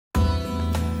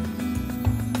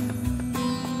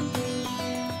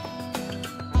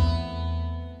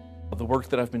work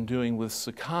that I've been doing with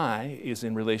Sakai is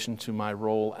in relation to my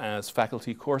role as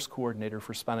faculty course coordinator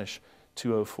for Spanish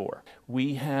 204.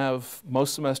 We have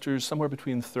most semesters somewhere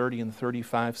between 30 and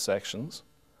 35 sections.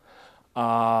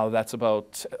 That's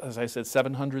about, as I said,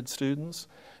 700 students,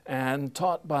 and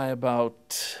taught by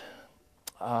about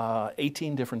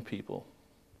 18 different people.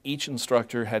 Each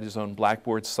instructor had his own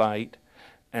Blackboard site,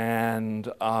 and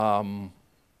there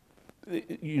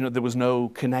was no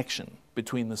connection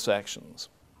between the sections.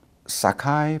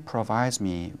 Sakai provides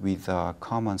me with a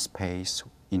common space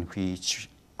in which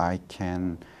I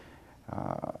can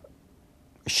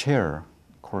share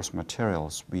course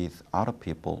materials with other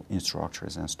people,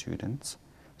 instructors and students.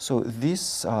 So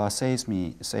this saves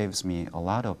me a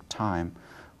lot of time,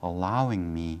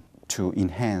 allowing me to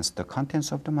enhance the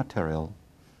contents of the material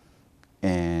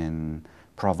and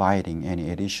providing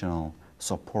any additional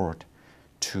support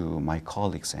to my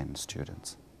colleagues and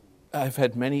students. I've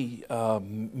had many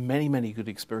good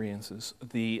experiences.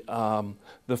 The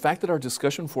fact that our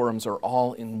discussion forums are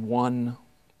all in one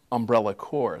umbrella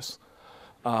course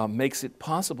makes it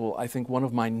possible. I think one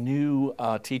of my new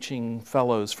teaching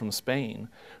fellows from Spain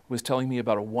was telling me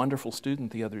about a wonderful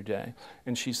student the other day,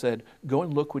 and she said, go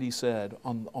and look what he said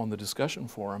on the discussion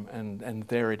forum, and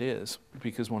there it is.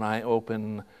 Because when I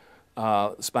open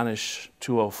Spanish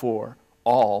 204,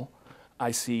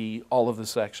 I see all of the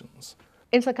sections.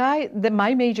 In Sakai,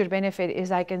 my major benefit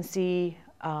is I can see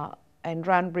and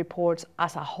run reports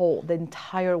as a whole, the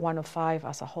entire 105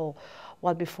 as a whole.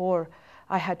 While before,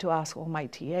 I had to ask all my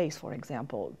TAs, for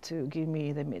example, to give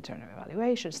me the midterm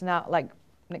evaluations. Now, like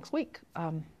next week,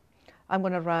 I'm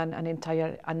going to run an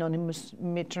entire anonymous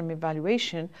midterm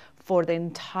evaluation for the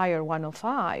entire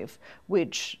 105,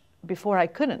 which before I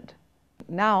couldn't.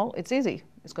 Now it's easy.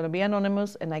 It's going to be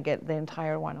anonymous, and I get the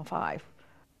entire 105.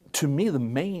 To me, the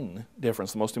main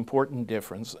difference, the most important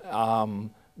difference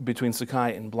between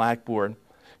Sakai and Blackboard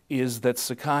is that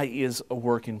Sakai is a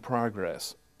work in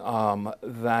progress.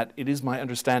 That it is my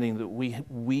understanding that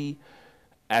we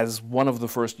as one of the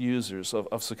first users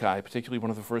of Sakai, particularly one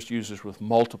of the first users with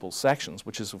multiple sections,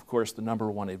 which is of course the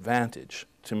 #1 advantage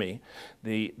to me,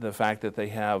 the fact that they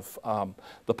have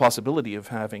the possibility of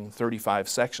having 35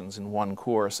 sections in one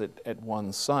course at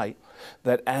one site,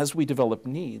 that as we develop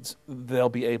needs, they'll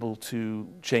be able to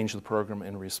change the program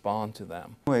and respond to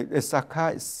them.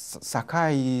 Sakai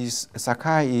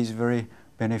is very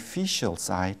beneficial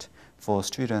site for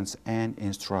students and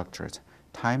instructors,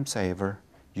 time saver,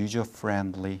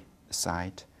 user-friendly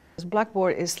site.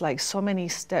 Blackboard is like so many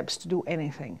steps to do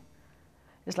anything.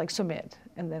 It's like submit,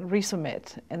 and then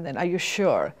resubmit, and then are you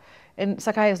sure? And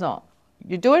Sakai is not.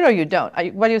 You do it or you don't.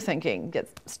 What are you thinking? Get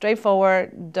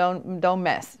straightforward, don't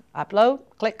mess. Upload,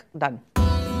 click, done.